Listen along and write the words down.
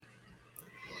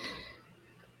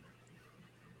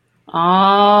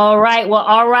All right. Well,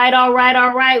 all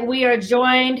right. We are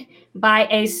joined by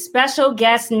a special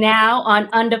guest now on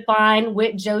Undefined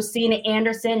with Josina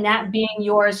Anderson, that being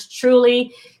yours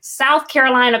truly, South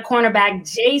Carolina cornerback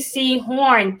J.C.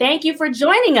 Horn. Thank you for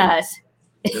joining us.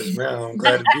 Yes, ma'am. I'm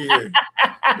glad to be here.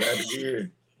 Glad to be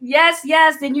here. Yes.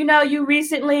 And you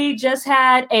recently just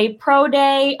had a pro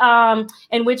day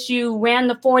in which you ran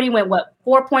the 40, went what,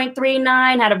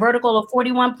 4.39, had a vertical of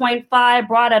 41.5,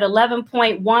 broad at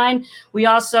 11.1. We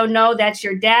also know that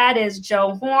your dad is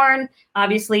Joe Horn.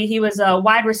 Obviously, he was a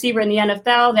wide receiver in the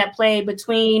NFL that played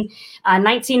between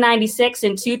 1996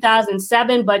 and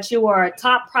 2007, but you are a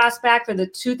top prospect for the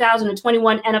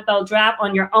 2021 NFL draft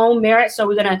on your own merit. So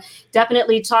we're going to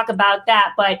definitely talk about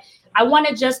that. But I want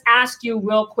to just ask you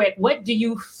real quick, what do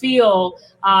you feel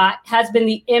has been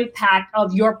the impact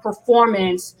of your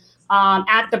performance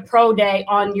at the pro day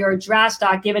on your draft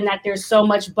stock, given that there's so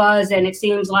much buzz and it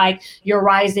seems like you're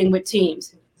rising with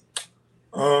teams?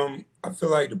 I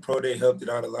feel like the pro day helped it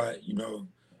out a lot. You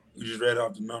just read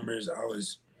off the numbers. I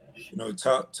was,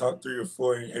 top 3 or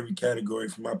 4 in every category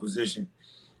for my position.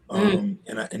 And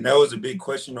that was a big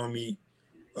question on me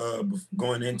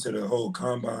going into the whole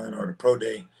combine or the pro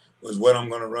day was what I'm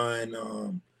going to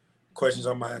run, questions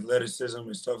on my athleticism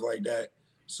and stuff like that.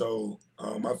 So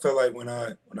I felt like when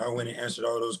I went and answered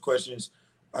all those questions,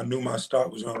 I knew my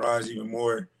stock was going to rise even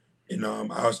more, and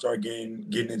I'll start getting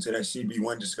into that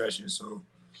CB1 discussion. So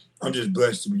I'm just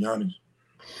blessed, to be honest.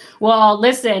 Well,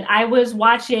 listen, I was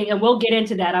watching, and we'll get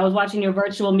into that. I was watching your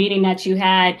virtual meeting that you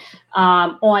had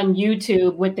on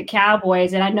YouTube with the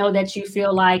Cowboys, and I know that you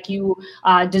feel like you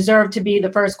deserve to be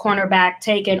the first cornerback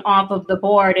taken off of the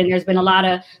board. And there's been a lot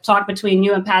of talk between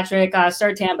you and Patrick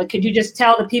Surtain. But could you just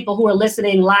tell the people who are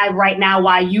listening live right now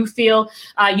why you feel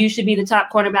you should be the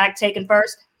top cornerback taken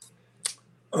first?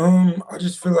 I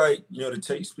just feel like the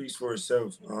tape speaks for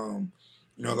itself.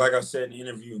 Like I said in the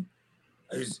interview,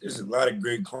 it's a lot of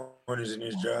great corners in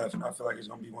this draft, and I feel like it's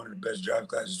going to be one of the best draft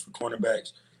classes for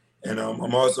cornerbacks. And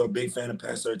I'm also a big fan of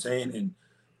Pat Surtain and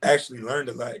actually learned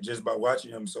a lot just by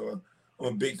watching him. So I'm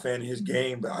a big fan of his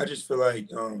game. But I just feel like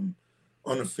on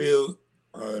the field,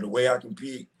 the way I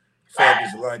compete, I feel like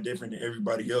it's a lot different than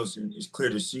everybody else, and it's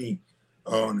clear to see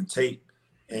on the tape.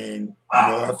 And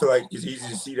I feel like it's easy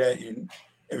to see that. And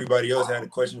everybody else had a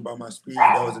question about my speed.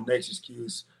 That was the next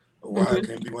excuse of why I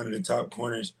couldn't be one of the top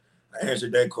corners. I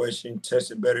answered that question,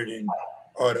 tested better than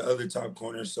all the other top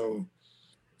corners. So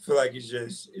I feel like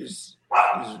it's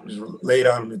laid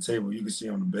out on the table. You can see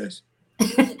on the best.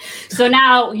 So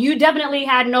now you definitely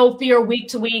had no fear week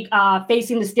to week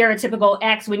facing the stereotypical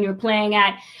X when you're playing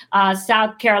at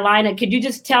South Carolina. Could you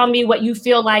just tell me what you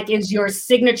feel like is your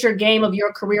signature game of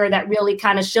your career that really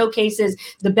kind of showcases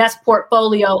the best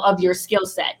portfolio of your skill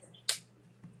set?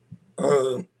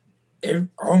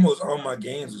 Almost all my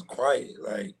games was quiet.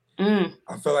 Like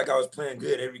I felt like I was playing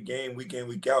good every game, week in,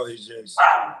 week out. It's just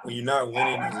when you're not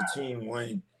winning as a team,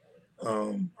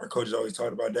 our coaches always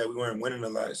talked about that. We weren't winning a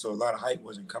lot, so a lot of hype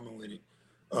wasn't coming with it.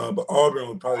 But Auburn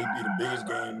would probably be the biggest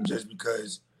game just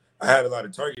because I had a lot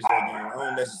of targets that game. I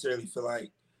don't necessarily feel like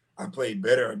I played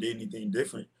better or did anything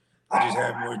different. I just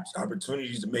had more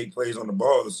opportunities to make plays on the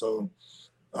ball. So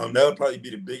that would probably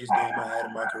be the biggest game I had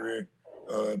in my career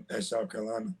at South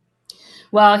Carolina.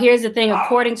 Well, here's the thing.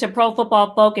 According to Pro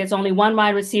Football Focus, only one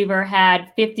wide receiver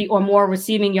had 50 or more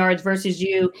receiving yards versus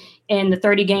you in the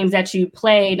 30 games that you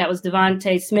played. That was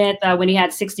Devontae Smith when he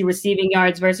had 60 receiving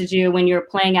yards versus you when you were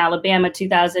playing Alabama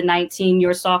 2019,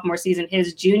 your sophomore season,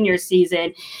 his junior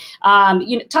season.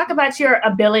 Talk about your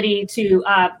ability to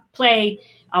play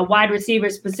wide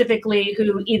receivers specifically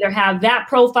who either have that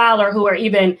profile or who are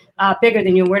even bigger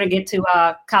than you. We're going to get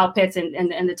to Kyle Pitts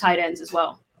and the tight ends as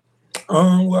well.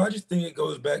 Well, I just think it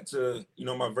goes back to,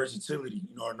 my versatility.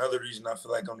 Another reason I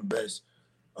feel like I'm the best.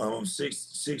 I'm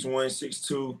 6'1",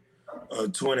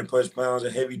 6'2", 200 plus pounds,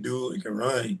 a heavy dude and can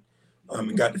run,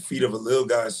 and got the feet of a little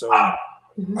guy. So I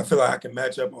feel like I can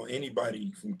match up on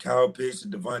anybody from Kyle Pitts to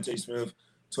Devontae Smith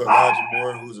to Elijah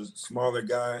Moore, who's a smaller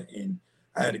guy, and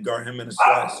I had to guard him in the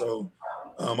slot. So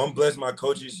I'm blessed my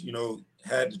coaches,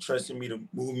 had the trust in me to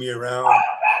move me around,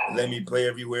 let me play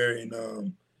everywhere,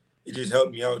 and it just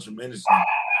helped me out tremendously.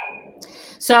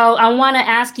 So I want to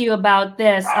ask you about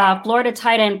this. Florida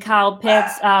tight end Kyle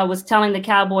Pitts was telling the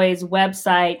Cowboys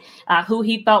website who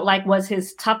he felt like was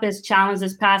his toughest challenge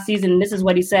this past season. And this is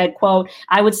what he said, quote,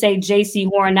 "I would say J.C.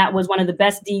 Horn, that was one of the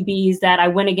best DBs that I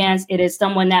went against. It is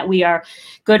someone that we are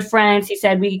good friends." He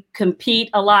said we compete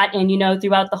a lot. And,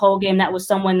 throughout the whole game, that was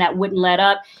someone that wouldn't let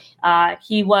up.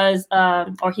 He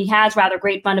has rather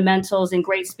great fundamentals and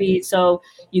great speed. So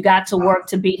you got to work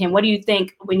to beat him. What do you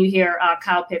think when you hear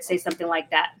Kyle Pitts say something like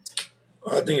that?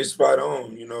 I think it's spot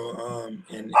on,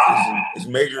 and it's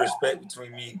major respect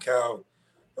between me and Cal.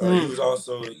 He was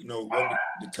also, one of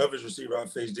the toughest receiver I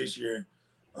faced this year,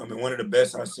 and one of the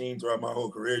best I've seen throughout my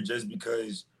whole career. Just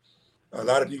because a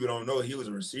lot of people don't know he was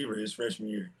a receiver his freshman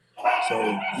year,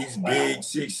 so he's big,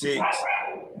 6'6",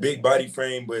 big body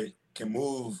frame, but can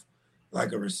move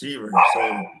like a receiver.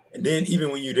 So, and then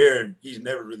even when you're there, he's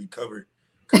never really covered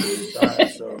because of his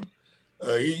size. So,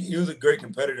 he was a great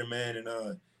competitor, man,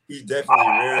 and he's definitely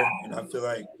rare, and I feel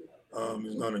like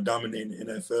he's going to dominate the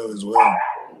NFL as well.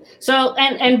 So,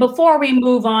 and before we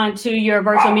move on to your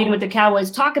virtual meeting with the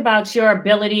Cowboys, talk about your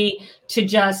ability to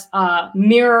just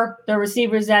mirror the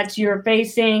receivers that you're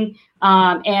facing,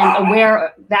 and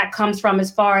where that comes from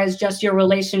as far as just your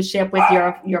relationship with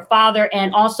your father,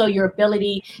 and also your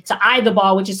ability to eye the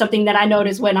ball, which is something that I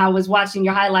noticed when I was watching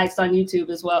your highlights on YouTube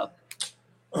as well.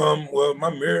 Well, my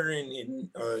mirroring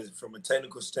from a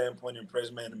technical standpoint and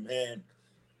press man to man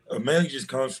mainly just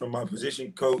comes from my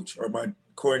position coach or my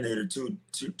coordinator too,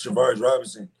 Travaris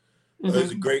Robinson.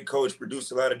 He's a great coach,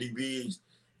 produced a lot of DBs,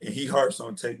 and he harps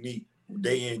on technique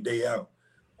day in, day out.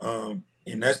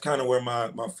 And that's kind of where my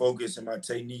focus and my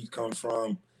technique comes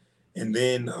from. And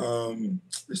then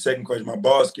the second question, my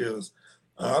ball skills.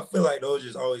 I feel like those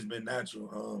just always been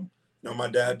natural. My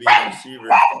dad being a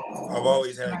receiver, I've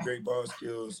always had great ball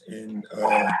skills, and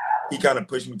he kind of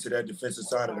pushed me to that defensive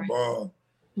side of the ball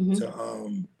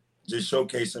to just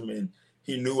showcase him. And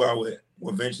he knew I would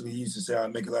eventually, he used to say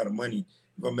I'd make a lot of money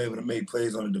if I'm able to make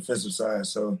plays on the defensive side.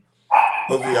 So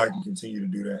hopefully I can continue to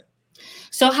do that.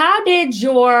 So how did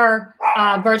your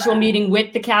virtual meeting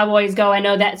with the Cowboys go? I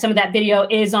know that some of that video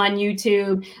is on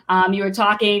YouTube. You were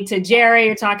talking to Jerry,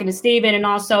 you're talking to Steven, and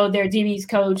also their DB's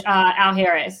coach, Al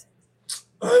Harris.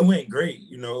 It went great.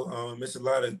 It's a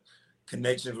lot of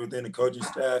connections within the coaching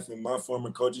staff and my former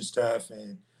coaching staff.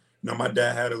 And, my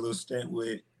dad had a little stint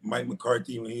with Mike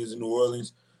McCarthy when he was in New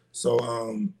Orleans. So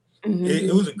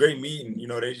it was a great meeting.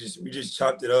 We just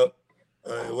chopped it up.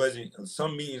 It wasn't,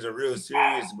 some meetings are real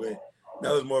serious, but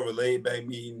that was more of a laid back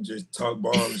meeting, just talk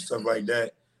ball and stuff like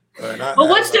that.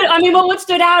 What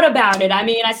stood out about it? I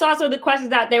mean, I saw some of the questions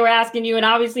that they were asking you, and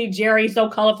obviously Jerry's so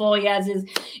colorful. He has his,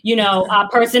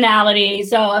 personality.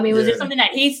 So, I mean, was there something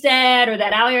that he said or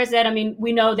that Al Harris said? I mean,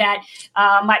 we know that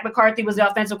Mike McCarthy was the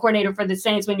offensive coordinator for the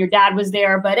Saints when your dad was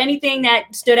there, but anything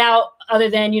that stood out other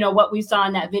than, what we saw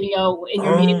in that video in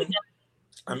your meeting with him?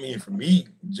 I mean, for me,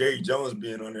 Jerry Jones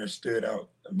being on there stood out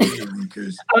immediately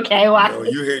because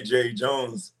you hear Jerry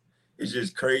Jones, it's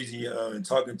just crazy and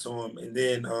talking to him. And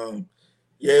then,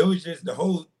 it was just the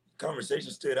whole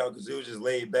conversation stood out because it was just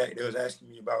laid back. They was asking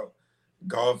me about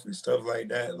golf and stuff like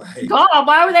that. Like golf?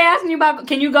 Why were they asking you about?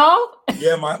 Can you golf?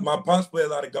 Yeah, my pops play a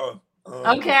lot of golf.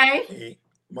 Okay.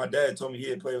 My dad told me he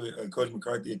had played with Coach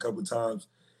McCarthy a couple of times,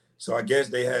 so I guess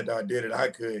they had the idea that I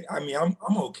could. I mean, I'm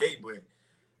okay, but.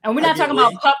 And we're not talking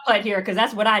about putt here because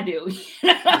that's what I do.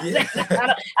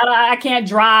 I can't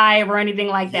drive or anything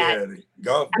like that. Yeah,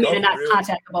 golf. They're not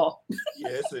contactable.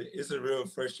 Yeah, it's a real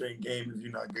frustrating game if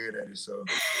you're not good at it. So.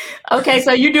 Okay,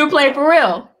 so you do play for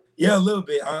real? Yeah, a little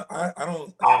bit. I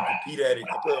don't compete at it.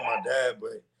 I play with my dad,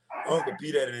 but I don't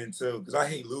compete at it because I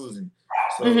hate losing.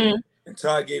 So until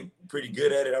I get pretty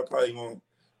good at it, I probably won't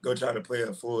go try to play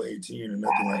a full 18 or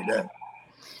nothing like that.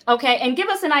 Okay, and give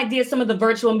us an idea of some of the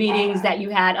virtual meetings that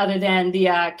you had other than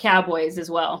the Cowboys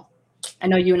as well. I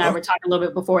know you and I were talking a little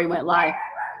bit before we went live.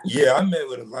 Yeah, I met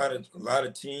with a lot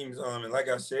of teams. And like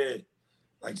I said,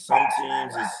 like some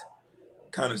teams is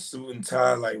kind of suit and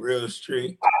tie, like real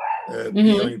strict,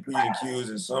 be on your P's and Q's,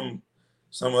 and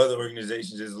some other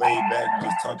organizations is laid back,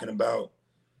 just talking about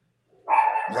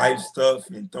life stuff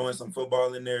and throwing some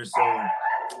football in there. So,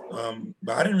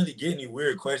 but I didn't really get any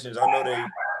weird questions. I know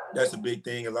that's a big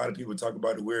thing. A lot of people talk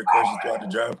about the weird questions throughout the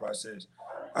draft process.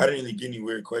 I didn't really get any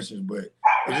weird questions, but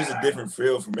it's just a different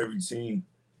feel from every team.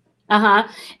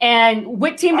 And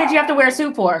what team did you have to wear a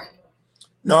suit for?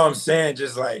 No, I'm saying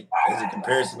just like as a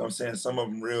comparison, I'm saying some of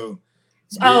them real.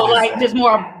 Just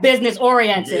more business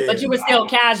oriented, but you were still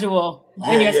casual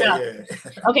in yourself.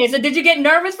 Yeah. Okay, so did you get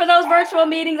nervous for those virtual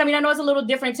meetings? I mean, I know it's a little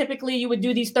different. Typically, you would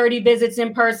do these 30 visits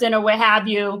in person or what have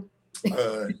you.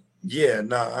 I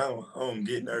don't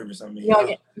get nervous. I mean,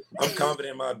 I'm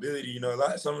confident in my ability.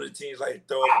 Some of the teams like to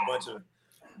throw up a bunch of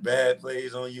bad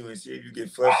plays on you and see if you get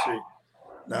frustrated.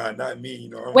 Nah, not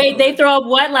me. Wait, they throw up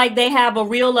what? Like they have a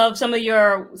reel of some of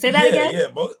your. Say that again. Yeah.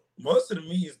 Most of the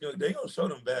meetings they gonna show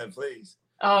them bad plays.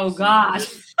 Oh gosh.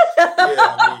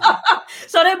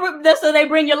 So they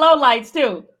bring you low lights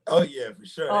too. Oh yeah, for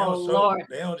sure. Oh Lord.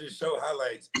 They don't just show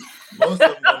highlights. Most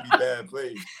of them gonna be bad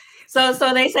plays.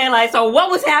 So they say like, so what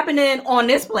was happening on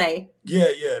this play? Yeah.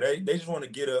 They just want to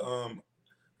get a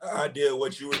idea of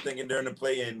what you were thinking during the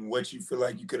play and what you feel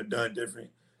like you could have done different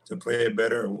to play it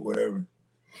better or whatever.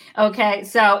 Okay,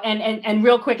 so and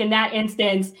real quick in that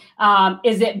instance,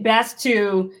 is it best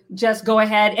to just go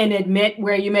ahead and admit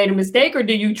where you made a mistake, or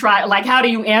do you try, like, how do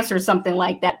you answer something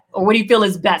like that, or what do you feel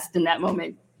is best in that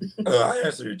moment? I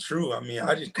answer it true. I mean,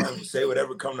 I just kind of say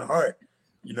whatever come to heart.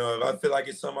 You know, if I feel like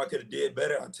it's something I could have did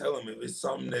better, I tell them. If it's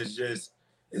something that's just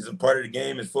is a part of the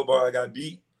game, it's football. I got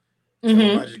beat.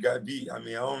 I just got beat. I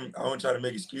mean, I don't try to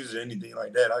make excuses or anything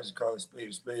like that. I just call it spade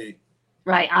a spade.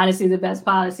 Right, honestly, the best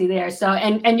policy there. So,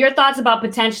 and your thoughts about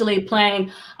potentially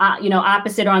playing,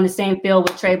 opposite or on the same field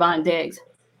with Trayvon Diggs?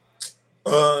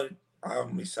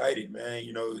 I'm excited, man.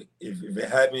 You know, if it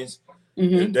happens,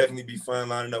 it'll definitely be fun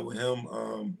lining up with him.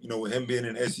 With him being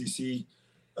in SEC,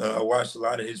 I watched a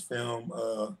lot of his film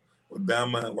with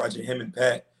Bama. Watching him and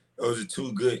Pat, those are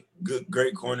two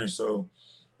great corners. So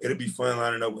it'll be fun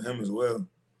lining up with him as well.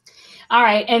 All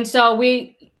right, and so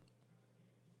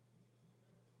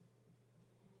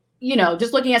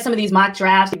just looking at some of these mock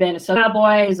drafts, you've been to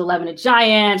Cowboys, 11 to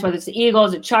Giants, whether it's the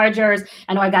Eagles or Chargers.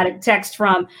 I know I got a text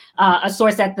from a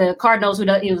source at the Cardinals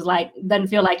he was like, doesn't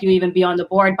feel like you even be on the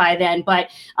board by then. But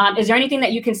is there anything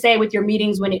that you can say with your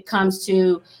meetings when it comes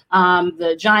to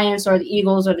the Giants or the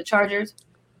Eagles or the Chargers?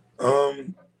 I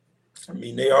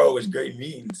mean, they are always great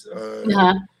meetings.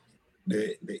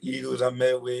 The Eagles I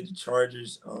met with, the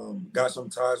Chargers, got some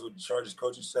ties with the Chargers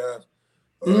coaching staff,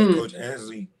 Coach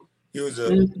Ansley. He was a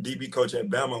DB coach at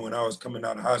Bama when I was coming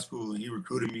out of high school, and he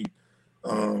recruited me.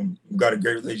 Got a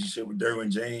great relationship with Derwin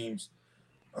James.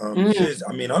 I'm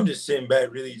just sitting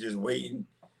back, really just waiting,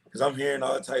 because I'm hearing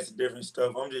all types of different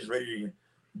stuff. I'm just ready to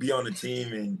be on the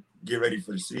team and get ready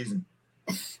for the season.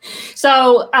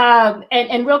 So,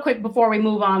 and real quick before we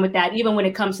move on with that, even when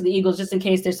it comes to the Eagles, just in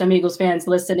case there's some Eagles fans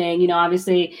listening,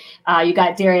 obviously you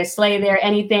got Darius Slay there.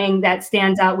 Anything that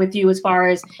stands out with you as far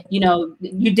as,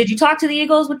 did you talk to the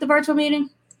Eagles with the virtual meeting?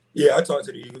 Yeah, I talked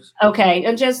to the Eagles. Okay,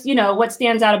 and just what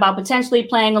stands out about potentially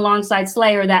playing alongside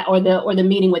Slay or the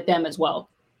meeting with them as well?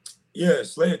 Yeah,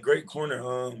 Slay a great corner.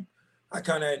 Him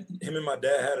and my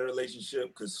dad had a relationship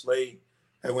because Slay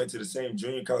had went to the same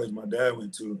junior college my dad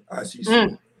went to,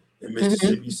 ICC in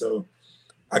Mississippi. So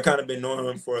I kind of been knowing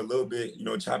him for a little bit,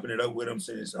 chopping it up with him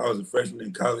since I was a freshman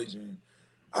in college. And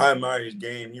I admire his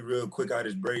game. He real quick out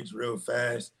his breaks, real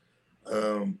fast.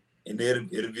 And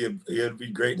it'll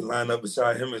be great to line up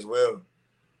beside him as well.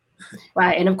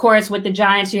 Right. And of course, with the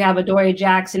Giants, you have Adoree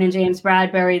Jackson and James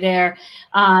Bradbury there.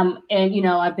 And,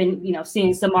 I've been,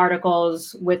 seeing some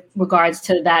articles with regards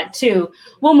to that, too.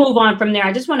 We'll move on from there.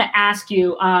 I just want to ask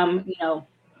you,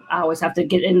 I always have to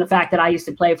get in the fact that I used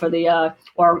to play for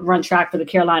or run track for the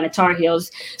Carolina Tar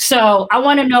Heels. So I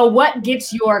want to know what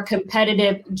gets your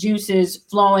competitive juices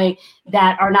flowing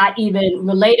that are not even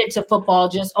related to football,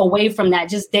 just away from that,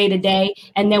 just day to day.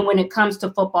 And then when it comes to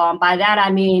football, and by that,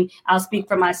 I mean, I'll speak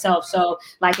for myself. So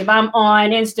like if I'm on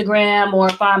Instagram or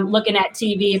if I'm looking at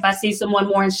TV, if I see someone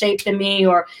more in shape than me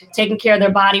or taking care of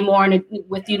their body more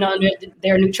with,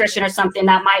 their nutrition or something,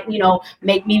 that might,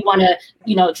 make me want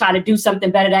to, try to do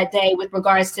something better that day with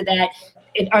regards to that.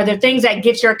 Are there things that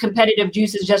get your competitive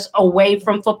juices just away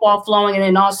from football flowing, and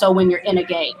then also when you're in a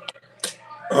game?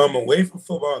 Away from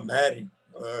football, Madden.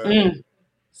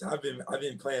 So I've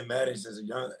been playing Madden since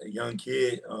a young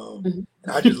kid, and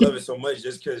I just love it so much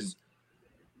just because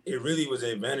it really was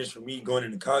an advantage for me going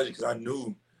into college because I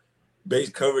knew base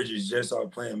coverage is just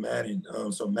off playing Madden.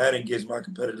 So Madden gets my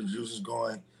competitive juices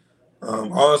going.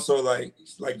 Also, like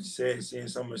you said, seeing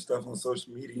some of the stuff on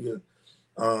social media,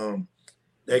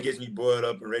 that gets me boiled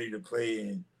up and ready to play.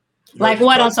 And like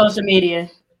what on social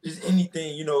media? Just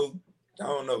anything, I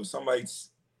don't know. Somebody's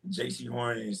J.C.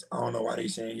 Horn is, I don't know why they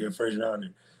saying you're a first rounder.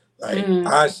 Like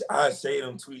I say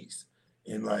them tweets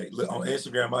and like look on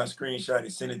Instagram, I screenshot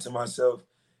it, send it to myself,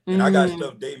 and I got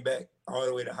stuff dating back all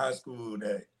the way to high school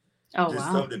that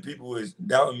stuff that people was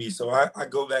doubting me. So I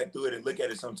go back through it and look at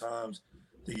it sometimes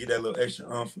to get that little extra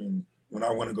umph and when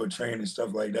I want to go train and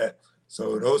stuff like that.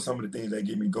 So those are some of the things that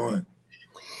get me going.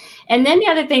 And then the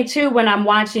other thing, too, when I'm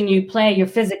watching you play, your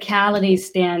physicality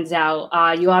stands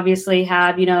out. You obviously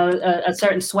have, a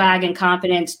certain swag and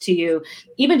confidence to you.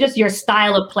 Even just your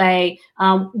style of play,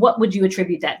 what would you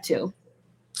attribute that to?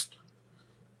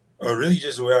 Really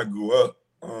just the way I grew up.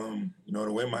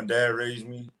 The way my dad raised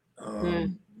me,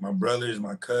 my brothers,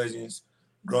 my cousins.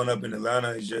 Growing up in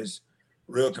Atlanta is just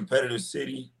real competitive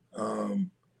city.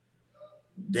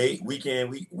 Week in,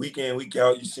 week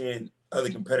out, you're seeing other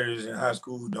competitors in high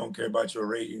school who don't care about your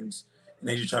ratings and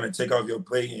they just trying to take off your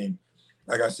plate. And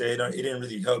like I said, it didn't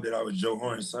really help that I was Joe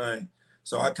Horn's son.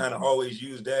 So I kind of always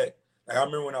used that. Like I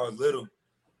remember when I was little,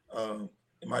 and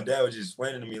my dad was just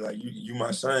explaining to me like, you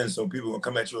my son, so people will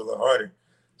come at you a little harder.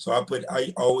 So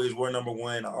I always wore number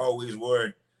 1. I always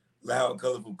wore loud,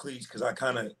 colorful cleats because I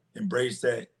kind of embraced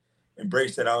that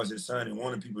I was his son and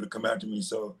wanted people to come after me.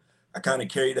 So I kind of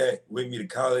carried that with me to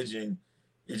college, and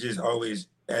it just always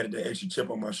added the extra chip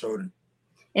on my shoulder.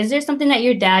 Is there something that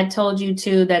your dad told you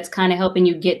too that's kind of helping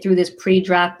you get through this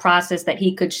pre-draft process that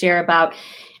he could share about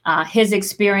his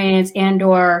experience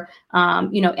and/or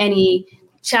any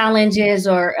challenges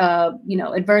or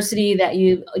adversity that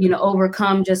you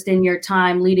overcome just in your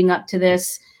time leading up to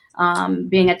this,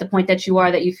 being at the point that you are,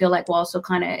 that you feel like will also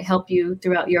kind of help you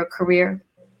throughout your career?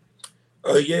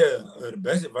 The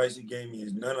best advice he gave me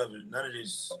is none of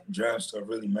this draft stuff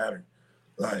really matter.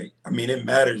 Like, I mean, it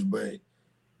matters, but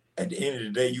at the end of the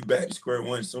day, you back to square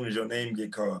one as soon as your name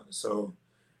get called. So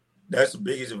that's the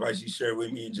biggest advice he shared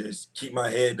with me, and just keep my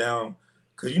head down.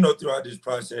 Because, throughout this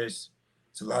process,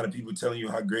 it's a lot of people telling you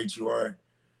how great you are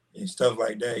and stuff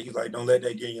like that. He's like, don't let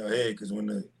that get in your head, because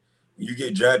when you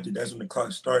get drafted, that's when the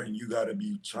clock's starting. You got to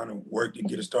be trying to work to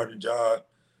get a starting job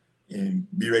and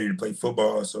be ready to play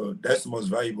football. So that's the most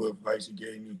valuable advice he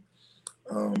gave me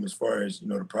as far as,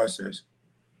 the process.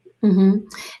 Mm-hmm.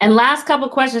 And last couple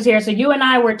questions here. So you and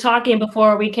I were talking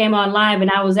before we came on live, and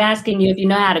I was asking you if you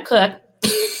know how to cook.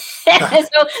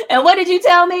 And what did you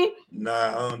tell me? Nah,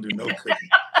 I don't do no cooking.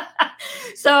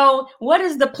 So what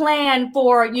is the plan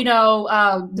for,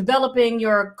 developing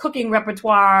your cooking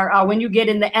repertoire when you get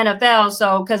in the NFL?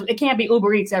 So, because it can't be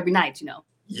Uber Eats every night,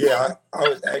 Yeah, I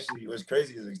was actually, what's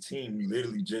crazy is a team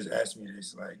literally just asked me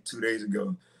this like 2 days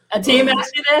ago. A team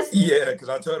asked you this? Yeah, because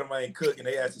I told them I ain't cook, and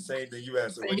they asked the same thing you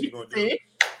asked. So what you gonna do?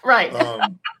 Right.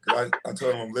 Because I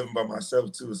told them I'm living by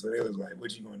myself too, so they was like,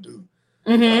 "What you gonna do?"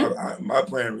 Mm-hmm. My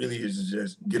plan really is to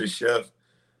just get a chef.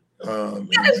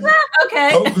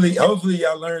 Okay. Hopefully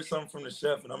y'all learn something from the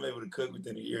chef, and I'm able to cook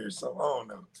within a year or so. I don't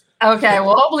know. Okay,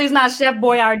 well, hopefully it's not Chef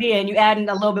Boyardee and you adding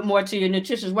a little bit more to your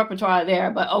nutritious repertoire there,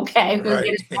 but okay,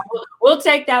 right. We'll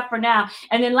take that for now.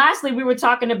 And then lastly, we were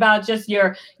talking about just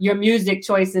your music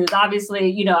choices.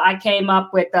 Obviously, I came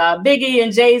up with Biggie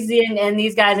and Jay-Z and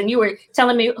these guys, and you were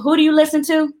telling me, who do you listen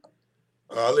to?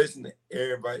 I listen to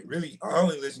everybody. Really, I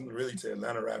only listen to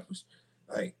Atlanta rappers,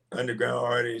 like underground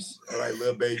artists, like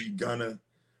Lil Baby, Gunna.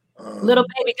 Little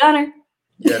Baby Gunner.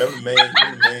 Yeah, them the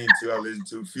main two I listen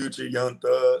to. Future, Young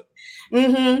Thug,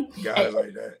 guys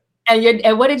like that.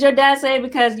 And what did your dad say?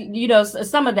 Because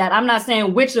some of that, I'm not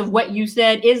saying which of what you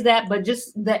said is that, but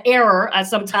just the error I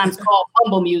sometimes call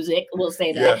humble music. We'll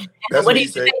say that. Yeah, that's what he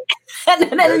said.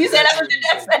 And then you said that was your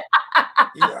dad said.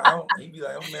 He'd be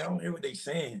like, "Oh man, I don't hear what they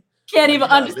saying." Can't even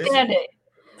understand it.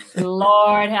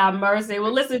 Lord have mercy.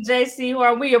 Well, listen, Jaycee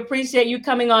Horn, we appreciate you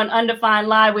coming on Undefined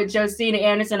Live with Josina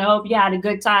Anderson. I hope you had a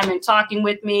good time in talking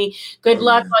with me. Good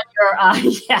luck on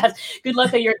your good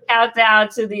luck on your countdown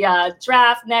to the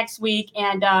draft next week,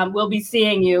 and we'll be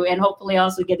seeing you, and hopefully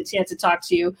also get a chance to talk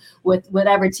to you with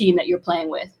whatever team that you're playing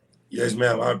with. Yes,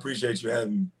 ma'am. I appreciate you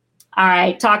having me. All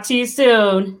right. Talk to you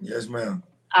soon. Yes, ma'am.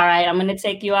 All right. I'm going to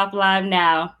take you off live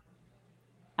now.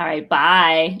 All right.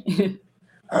 Bye.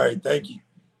 All right. Thank you.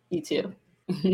 You too.